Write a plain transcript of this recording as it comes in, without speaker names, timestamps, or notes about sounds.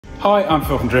Hi, I'm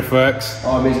Phil from Driftworks.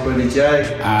 I'm his buddy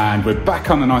Jay. And we're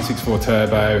back on the 964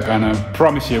 Turbo, and I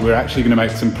promise you we're actually going to make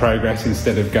some progress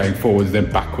instead of going forwards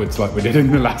then backwards like we did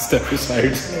in the last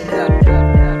episode.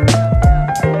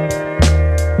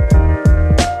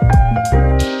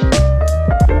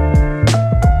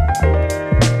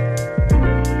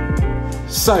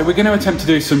 So we're going to attempt to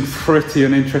do some pretty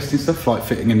uninteresting stuff like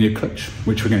fitting a new clutch,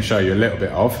 which we're going to show you a little bit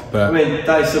of. But I mean,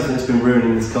 that is something that's been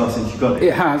ruining this car since you got it.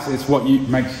 It has. It's what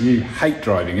makes you hate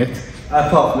driving it.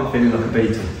 Apart from it feeling like a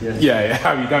Beetle, yes.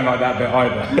 Yeah, you don't like that bit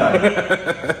either.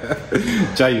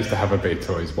 No. Jay used to have a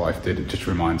Beetle, his wife did. It just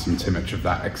reminds him too much of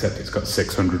that, except it's got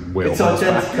 600 wheels. It's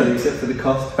identical except for the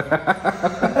cost.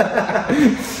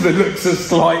 The looks are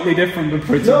slightly different, but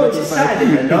pretty No, much it's the the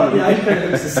same. same. No, the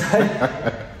apron looks the same.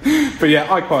 But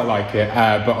yeah, I quite like it,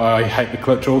 but I hate the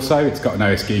clutch also. It's got an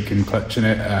OS-Geekin clutch in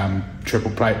it, triple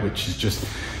plate, which is just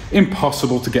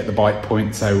impossible to get the bite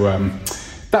point. So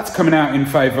that's coming out in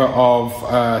favour of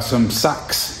some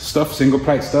Sachs stuff, single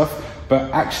plate stuff.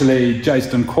 But actually, Jay's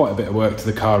done quite a bit of work to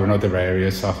the car in other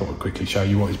areas, so I thought I'd quickly show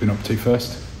you what he's been up to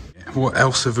first. What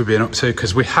else have we been up to?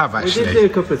 Because we have actually... We did do a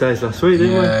couple of days last week,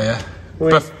 didn't we? Yeah.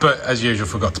 But as usual,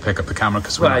 forgot to pick up the camera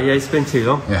because yeah, it's been too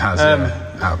long. It has,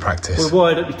 out of practice. We've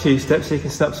wired up your two-step so you can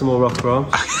snap some more rocker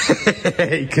arms.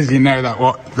 Because you know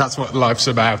that's what life's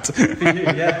about.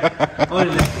 Yeah, I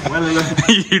did well enough.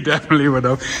 You definitely would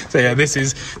have. So yeah, this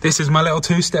is my little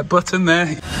two-step button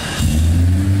there.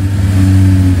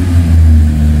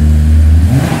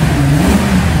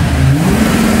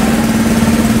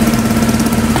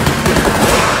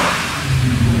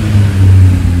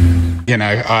 You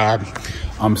know,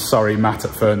 I'm sorry, Matt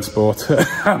at Fern Sport.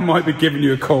 I might be giving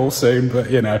you a call soon,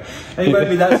 but you know. He won't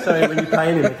be that sorry when you're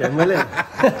paying him again, will he?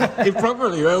 It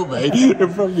probably will be. It'll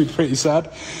probably be pretty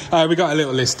sad. We got a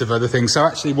little list of other things. So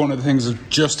actually, one of the things I've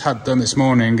just had done this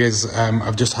morning is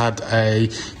I've just had a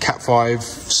Cat 5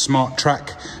 Smart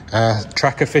Track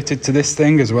tracker fitted to this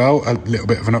thing as well. A little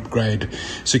bit of an upgrade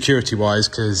security-wise,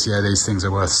 because yeah, these things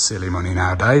are worth silly money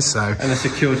nowadays. So and they're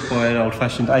secured by an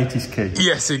old-fashioned 80s key.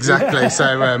 Yes, exactly.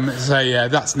 So yeah,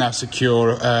 that's now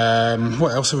secure.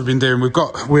 What else have we been doing?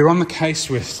 We're on the case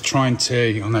with trying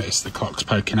to. You'll notice the cock's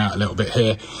poking out a little bit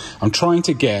here. I'm trying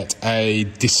to get a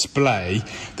display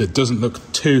that doesn't look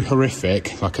too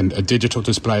horrific, like a digital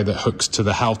display that hooks to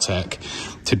the Haltech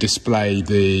to display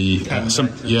the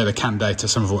CAN data,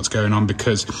 some of what's going on,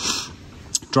 because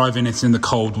driving it in the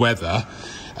cold weather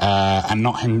and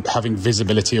not having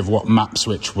visibility of what map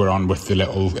switch we're on with the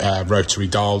little rotary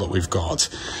dial that we've got.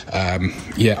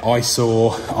 I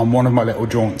saw on one of my little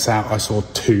jaunts out, I saw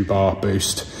 2-bar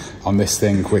boost on this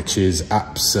thing, which is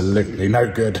absolutely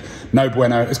no good, no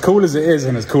bueno. As cool as it is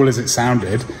and as cool as it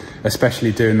sounded,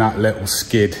 especially doing that little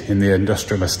skid in the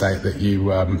industrial estate that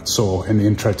you saw in the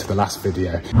intro to the last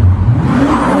video.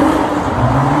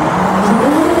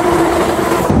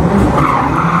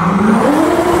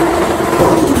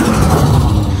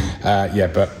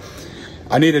 But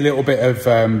I need a little bit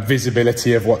of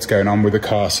visibility of what's going on with the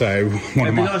car. So it'd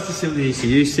be nice to see what the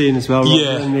ECU's seeing as well,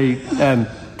 rather than the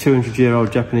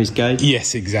 200-year-old Japanese gauge.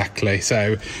 Yes, exactly.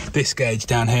 So this gauge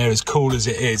down here, as cool as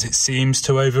it is, it seems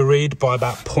to overread by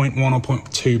about 0.1 or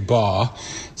 0.2 bar.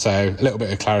 So a little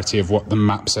bit of clarity of what the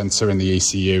map sensor in the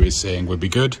ECU is seeing would be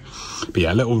good. But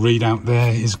yeah, a little readout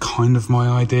there is kind of my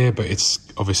idea, but it's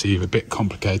obviously a bit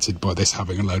complicated by this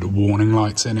having a load of warning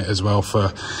lights in it as well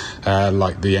for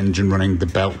like the engine running the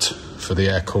belt for the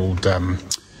air-cooled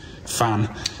fan.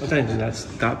 I don't think that's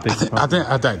that big.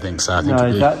 I don't think so. I think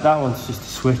no, that one's just a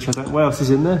switch. What else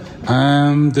is in there?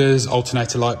 There's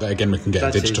alternator light, but again, we can get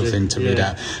a digital thing to read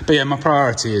out. But yeah, my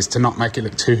priority is to not make it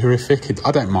look too horrific.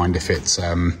 I don't mind if it's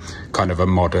kind of a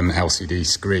modern LCD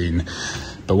screen,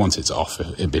 but once it's off,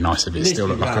 it'd be nice if it still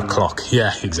looked like a clock.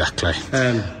 Yeah, exactly.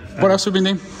 What else have we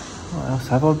been doing? What else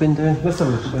have I been doing? Let's have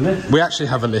a look at the list. We actually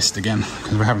have a list again,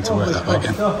 because we're having to work that way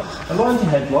again. Aligned your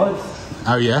headlights.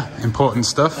 Oh yeah, important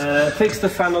stuff. Fix the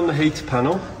fan on the heater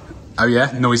panel. Oh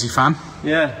yeah, noisy fan.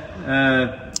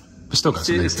 Yeah. We've still got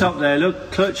some at the top there,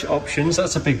 look, clutch options.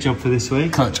 That's a big job for this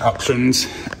week. Clutch options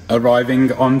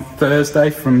arriving on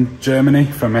Thursday from Germany,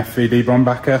 from FVD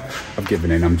Brombacher. I've given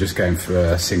in, I'm just going for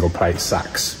a single plate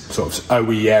Sachs, sort of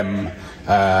OEM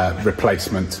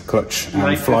replacement clutch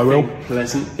and flywheel.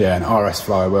 Pleasant. Yeah, an RS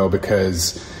flywheel,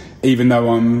 because even though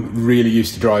I'm really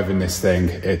used to driving this thing,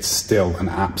 it's still an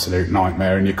absolute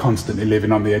nightmare, and you're constantly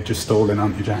living on the edge of stalling,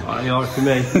 aren't you, Jack? You are for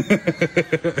me. You're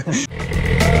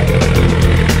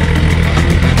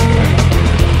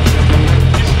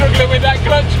struggling with that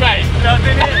clutch, mate?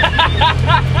 Nothing.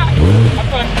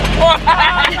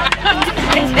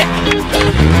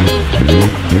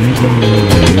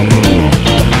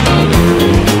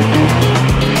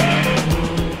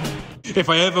 if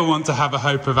I ever want to have a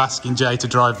hope of asking Jay to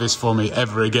drive this for me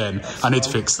ever again, I need to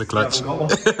fix the clutch. I'll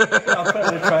put it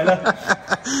in the trailer.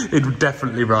 You'd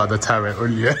definitely rather tow it,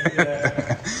 wouldn't you?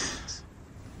 Yeah.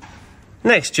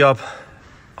 Next job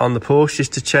on the Porsche is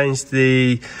to change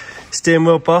the steering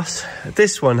wheel boss.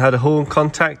 This one had a horn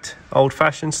contact,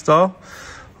 old-fashioned style,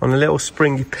 on a little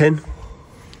springy pin.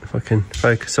 If I can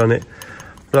focus on it,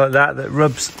 like that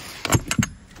rubs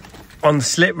on the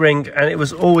slip ring, and it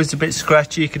was always a bit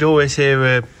scratchy. You could always hear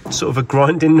a sort of a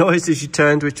grinding noise as you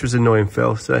turned, which was annoying,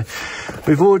 Phil. So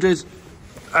we've ordered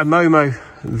a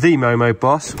the Momo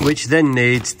boss, which then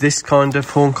needs this kind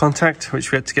of horn contact,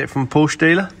 which we had to get from a Porsche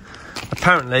dealer.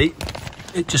 Apparently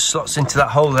it just slots into that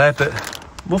hole there, but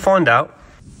we'll find out.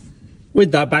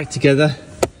 With that back together,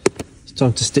 it's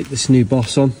time to stick this new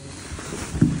boss on.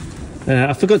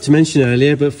 I forgot to mention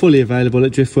earlier, but fully available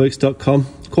at driftworks.com.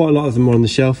 Quite a lot of them are on the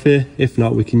shelf here. If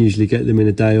not, we can usually get them in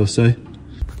a day or so.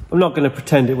 I'm not going to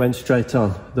pretend it went straight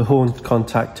on. The horn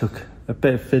contact took a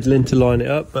bit of fiddling to line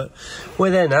it up, but we're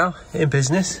there now, in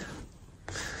business.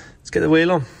 Let's get the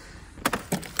wheel on.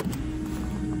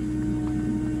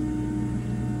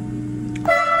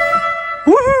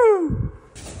 Woohoo!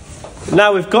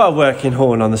 Now we've got a working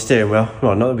horn on the steering wheel.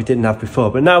 Well, not that we didn't have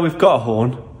before, but now we've got a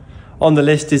horn. On the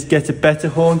list is get a better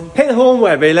horn. Hit the horn,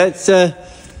 Webby. Let's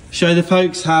show the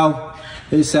folks how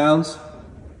it sounds.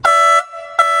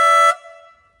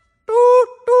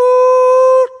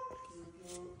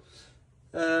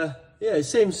 Yeah, it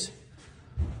seems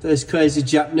those crazy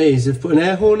Japanese have put an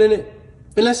air horn in it.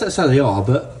 Unless that's how they are,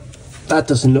 but that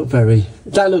doesn't look very...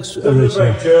 That looks original.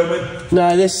 Very German.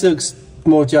 No, this looks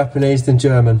more Japanese than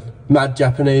German. Mad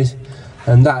Japanese.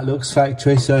 And that looks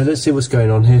factory, so let's see what's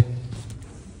going on here.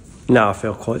 Now I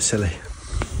feel quite silly.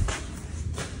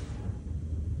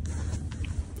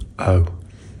 Oh.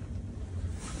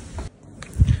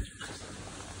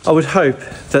 I would hope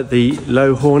that the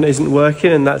low horn isn't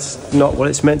working and that's not what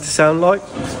it's meant to sound like.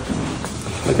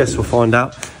 I guess we'll find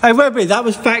out. Hey Webby, that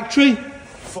was factory?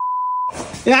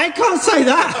 Yeah, I can't say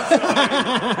that!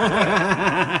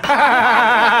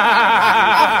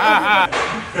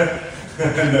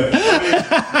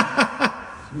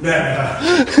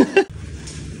 Never.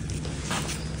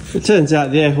 It turns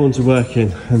out the air horns are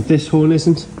working and this horn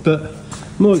isn't, but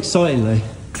more excitingly,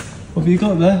 what have you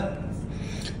got there?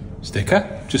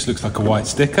 Sticker. Just looks like a white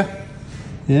sticker.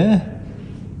 Yeah.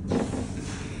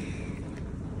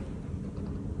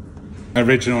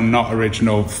 Original, not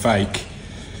original, fake.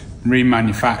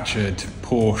 Remanufactured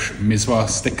Porsche Mizwa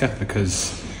sticker,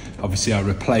 because obviously I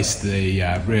replaced the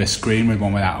rear screen with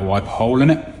one without a wiper hole in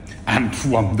it, and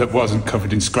one that wasn't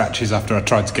covered in scratches after I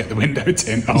tried to get the window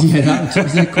tint off. Yeah, that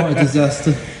was quite a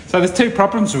disaster. So there's two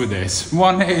problems with this.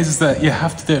 One is that you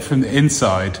have to do it from the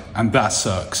inside, and that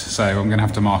sucks. So I'm going to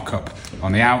have to mark up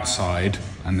on the outside,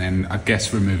 and then I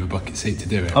guess remove a bucket seat to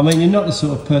do it. I mean, you're not the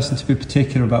sort of person to be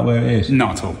particular about where it is.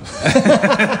 Not at all.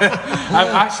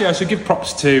 Actually, I should give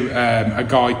props to a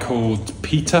guy called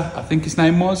Peter, I think his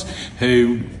name was,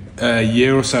 who a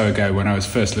year or so ago, when I was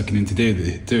first looking into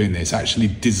doing this, actually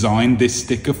designed this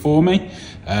sticker for me.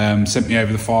 Sent me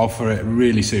over the file for it.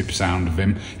 Really super sound of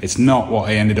him. It's not what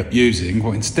I ended up using.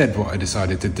 What I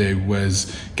decided to do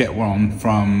was get one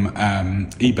from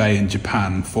eBay in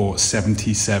Japan for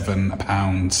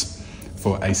 £77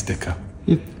 for a sticker.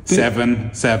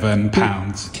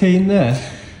 £7 keen there.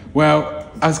 Well,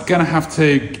 I was going to have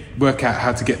to work out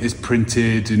how to get this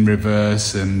printed in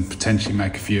reverse and potentially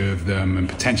make a few of them and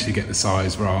potentially get the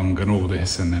size wrong and all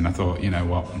this, and then I thought, you know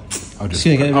what, I'll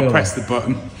press the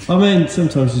button. I mean,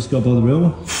 sometimes you just got to buy the real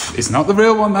one. It's not the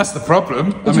real one, that's the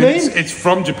problem. What do you mean? It's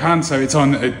from Japan, so it's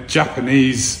on a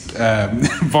Japanese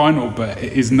vinyl, but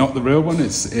it is not the real one.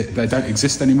 They don't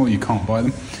exist anymore, you can't buy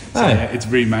them. So yeah, it's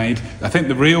remade. I think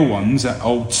the real ones at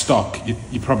old stock,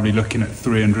 you're probably looking at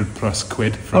 300 plus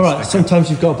quid for all right, sometimes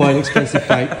you've got to buy an expensive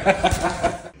fake.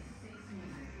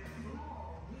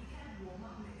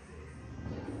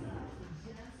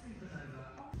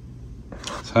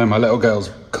 So my little girl's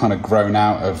kind of grown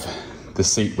out of the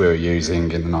seat we were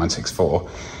using in the 964.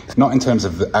 Not in terms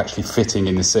of actually fitting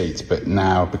in the seat, but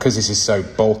now, because this is so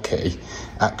bulky,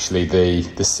 actually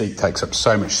the seat takes up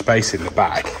so much space in the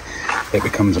back, it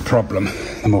becomes a problem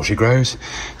the more she grows.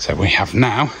 So we have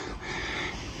now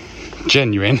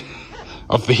genuine,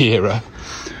 of the era,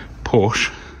 Porsche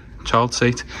child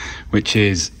seat, which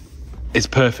is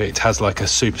perfect. Has like a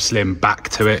super slim back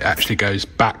to it, actually goes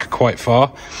back quite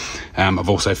far. I've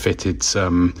also fitted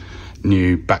some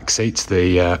new back seats.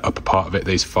 The upper part of it,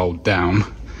 these fold down.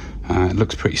 It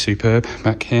looks pretty superb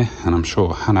back here, and I'm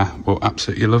sure Hannah will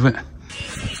absolutely love it.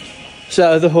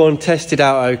 So the horn tested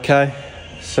out okay.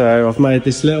 So I've made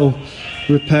this little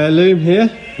repair loom here.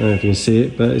 I don't know if you can see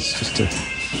it, but it's just a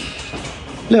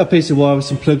little piece of wire with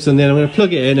some plugs on there. I'm going to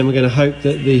plug it in and we're going to hope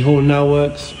that the horn now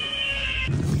works.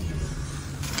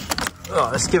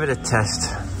 Right, let's give it a test.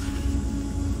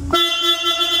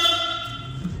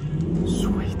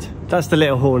 Sweet. That's the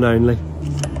little horn only.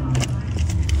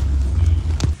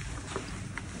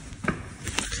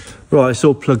 Right, it's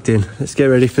all plugged in. Let's get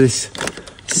ready for this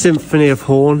symphony of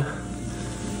horn.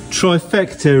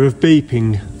 Trifecta of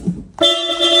beeping.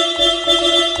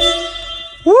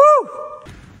 Woo!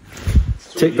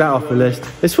 Tick that off the list.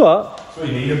 It's what? So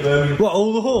you need a Birmingham. What,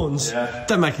 all the horns? Yeah.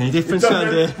 Don't make any difference, do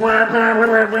they?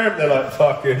 They're like,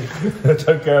 fucking, I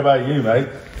don't care about you, mate.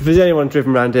 If there's anyone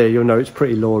driven around here, you'll know it's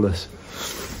pretty lawless.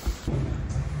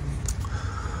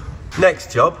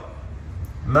 Next job,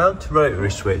 mount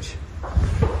rotary switch.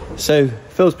 So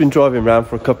Phil's been driving around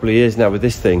for a couple of years now with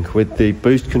this thing, with the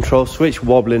boost control switch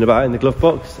wobbling about in the glove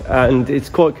box, and it's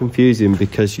quite confusing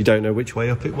because you don't know which way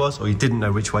up it was, or you didn't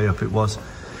know which way up it was.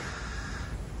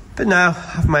 But now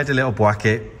I've made a little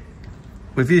bracket.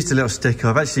 We've used a little sticker.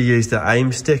 I've actually used the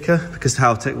AIM sticker because the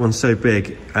Haltech one's so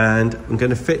big, and I'm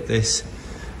going to fit this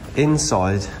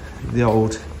inside the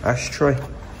old ashtray.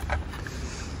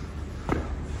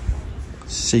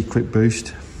 Secret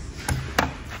boost.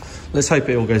 Let's hope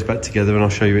it all goes back together and I'll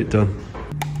show you it done.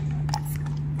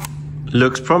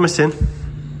 Looks promising.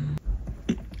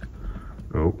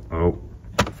 Oh.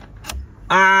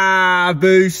 Ah,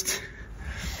 boost.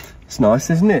 It's nice,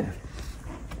 isn't it?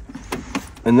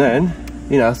 And then,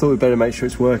 you know, I thought we'd better make sure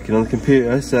it's working on the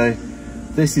computer. So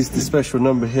this is the special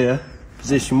number here.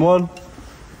 Position 1.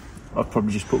 I've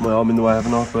probably just put my arm in the way,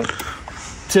 haven't I? But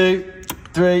 2,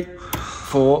 3,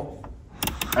 4.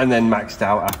 And then maxed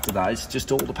out after that. It's just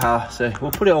all the power. So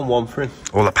we'll put it on 1 for him.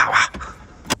 All the power.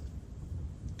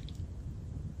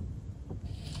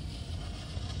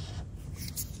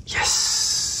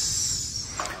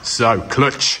 Yes. So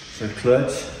clutch. So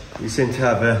clutch. You seem to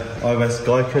have a iOS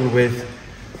Geiken with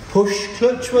push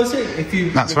clutch, was it? If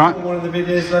you That's right. One of the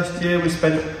videos last year, we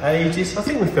spent ages. I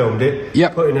think we filmed it.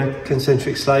 Yep. Putting a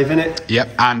concentric slave in it.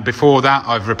 Yep. And before that,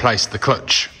 I've replaced the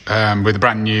clutch with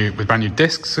brand new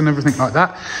discs and everything like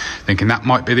that. Thinking that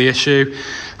might be the issue.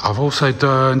 I've also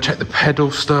checked the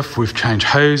pedal stuff. We've changed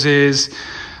hoses.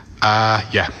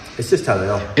 Yeah. It's just how they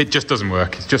are. It just doesn't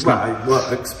work. It's just Well, it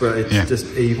works, but it's just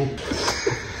evil.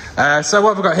 So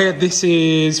what have we got here? This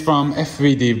is from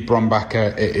FVD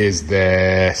Brombacher. It is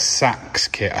the Sax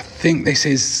kit. I think this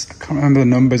is, I can't remember the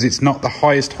numbers. It's not the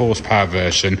highest horsepower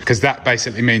version, because that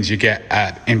basically means you get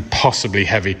an impossibly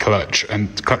heavy clutch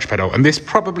pedal. And this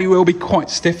probably will be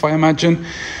quite stiff, I imagine.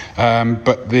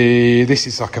 But this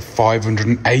is like a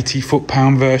 580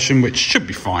 foot-pound version, which should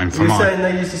be fine for mine. You're saying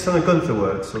they use this on a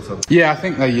Driftworks or something? Yeah, I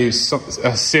think they use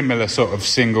a similar sort of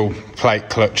single plate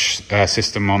clutch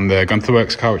system on the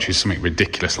Driftworks car, which is something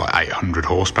ridiculous, like 800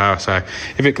 horsepower. So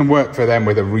if it can work for them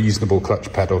with a reasonable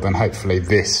clutch pedal, then hopefully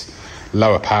this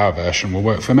lower power version will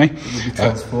work for me. Will be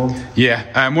transformed.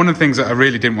 One of the things that I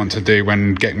really didn't want to do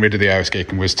when getting rid of the OS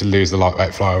Geekin was to lose the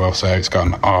lightweight flywheel. So it's got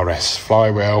an RS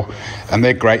flywheel, and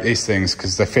they're great, these things,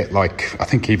 because they fit, like, I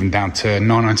think even down to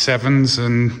 997s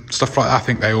and stuff like that. I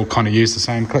think they all kind of use the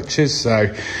same clutches.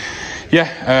 So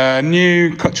yeah,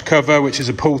 new clutch cover, which is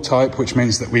a pull type, which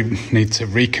means that we need to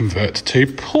reconvert to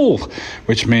pull,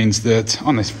 which means that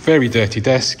on this very dirty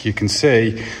desk, you can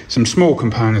see some small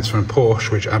components from a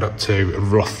Porsche, which add up to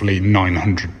roughly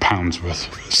 £900 worth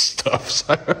of stuff.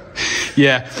 So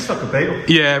yeah, It's like a Beetle.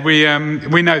 yeah,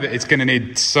 we know that it's going to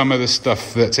need some of the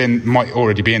stuff that's in, might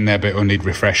already be in there, but it'll need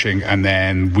refreshing. And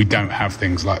then we don't have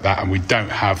things like that, and we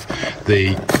don't have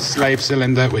the slave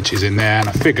cylinder, which is in there. And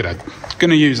I figured I'd going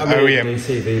to use OEM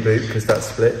CV boot, because that's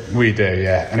split. We do,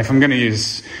 yeah. And if I'm going to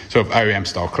use sort of OEM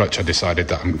style clutch, I decided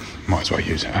that I might as well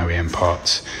use OEM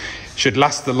parts. Should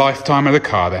last the lifetime of the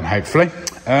car then, hopefully.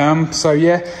 So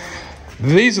yeah,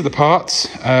 these are the parts.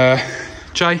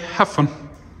 Jay, have fun.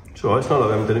 It's alright, it's not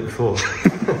like I haven't done it before.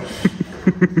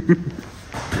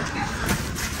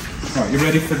 Right, you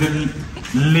ready for the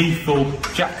lethal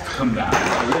jack to come down?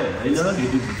 Yeah, It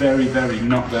is very, very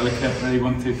not delicate. Ready,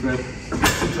 1, 2, 3.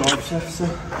 Drive shaft, so.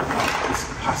 It's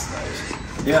past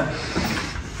those. Yeah.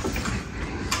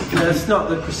 No, it's not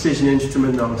the precision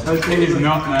instrument that I was hoping. It is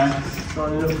not now.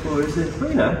 Trying to look for, is it? Well,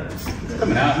 you know. It's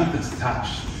coming out, nothing's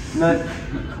attached. No.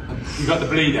 You got the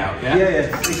bleed out, yeah?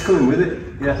 Yeah, it's coming with it.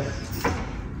 Yeah.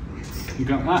 You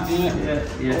got that, yeah?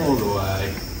 Yeah. All the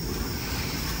way.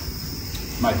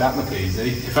 Made that look easy.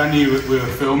 If only we were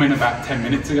filming about 10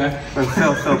 minutes ago. And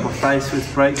Phil filled my face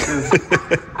with breakthrough.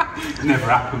 Never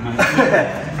happened,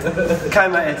 mate.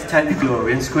 Came out here to take the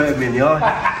glory and squirted me in the eye.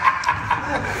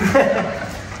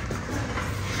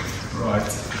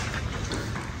 Right.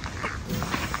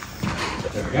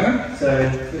 There we go. So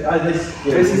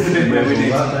This is the bit where we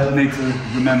need to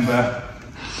remember.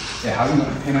 Yeah, having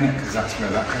got the pin on it because that's where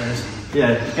that goes.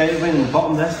 yeah, get it in the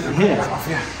bottom there. So here. Off,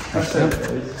 yeah. That's it.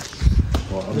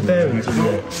 The bearings in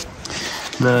there.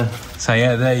 No. So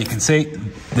yeah, there you can see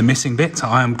the missing bits.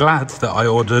 I am glad that I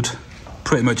ordered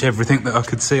pretty much everything that I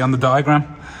could see on the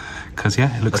diagram because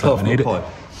yeah, it looks like we need it. Pipe.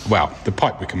 Well, the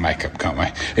pipe we can make up, can't we?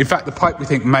 In fact, the pipe we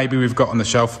think maybe we've got on the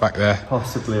shelf back there.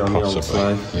 Possibly on the old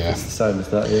side. Yeah. It's the same as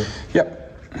that, yeah. Yep.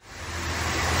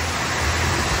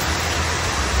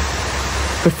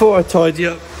 Before I tidy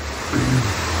up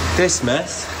this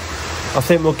mess, I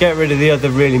think we'll get rid of the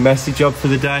other really messy job for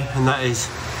the day, and that is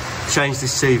change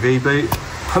this CV boot.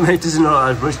 I mean, it doesn't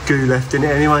have much goo left in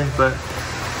it anyway, but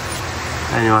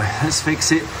anyway, let's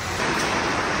fix it.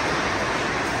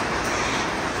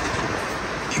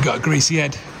 You got a greasy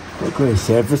head. Grease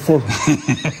everything.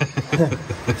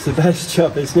 It's the best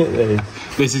job, isn't it?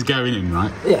 This is going in,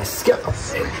 right? Yes, go.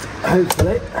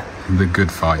 Hopefully. The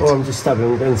good fight. Or I'm just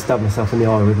going to stab myself in the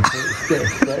eye with a stick.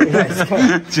 But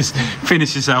yeah, just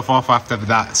finish yourself off after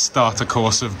that. Start a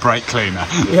course of brake cleaner.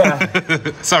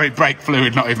 Yeah. Sorry, brake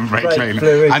fluid, not even brake cleaner.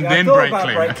 Fluid. And yeah, then I thought brake about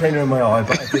cleaner. brake cleaner in my eye,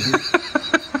 but I didn't.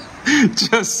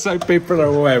 Just so people are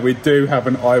aware, we do have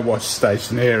an eye wash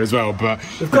station here as well, but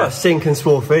We've got a sink and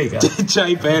small feeder.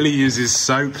 Jay barely uses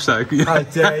soap, so I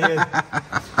dare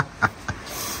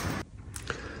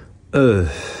you.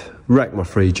 Wrecked my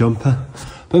free jumper.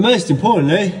 But most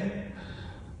importantly,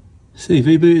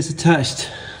 CV boot is attached.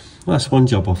 Well, that's one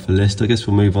job off the list. I guess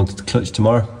we'll move on to the clutch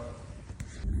tomorrow.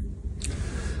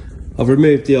 I've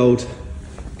removed the old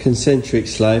concentric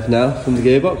slave now from the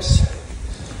gearbox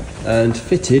and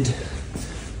fitted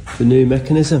the new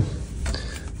mechanism.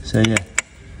 So yeah,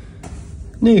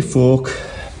 new fork,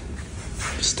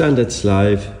 standard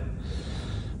slave.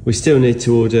 We still need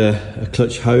to order a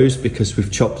clutch hose because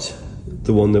we've chopped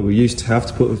the one that we used to have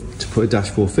to put a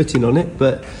dashboard fitting on it,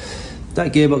 but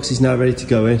that gearbox is now ready to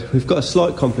go in. We've got a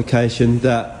slight complication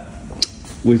that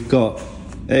we've got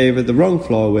either the wrong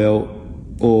flywheel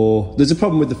or there's a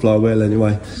problem with the flywheel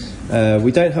anyway.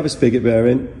 We don't have a spigot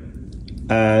bearing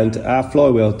and our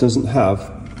flywheel doesn't have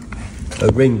a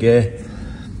ring gear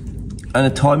and a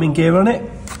timing gear on it.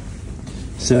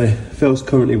 So Phil's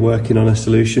currently working on a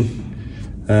solution.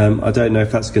 I don't know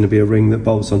if that's going to be a ring that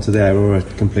bolts onto there or a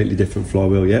completely different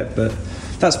flywheel yet, but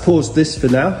that's paused this for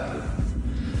now.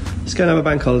 Let's go and have a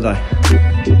bank holiday.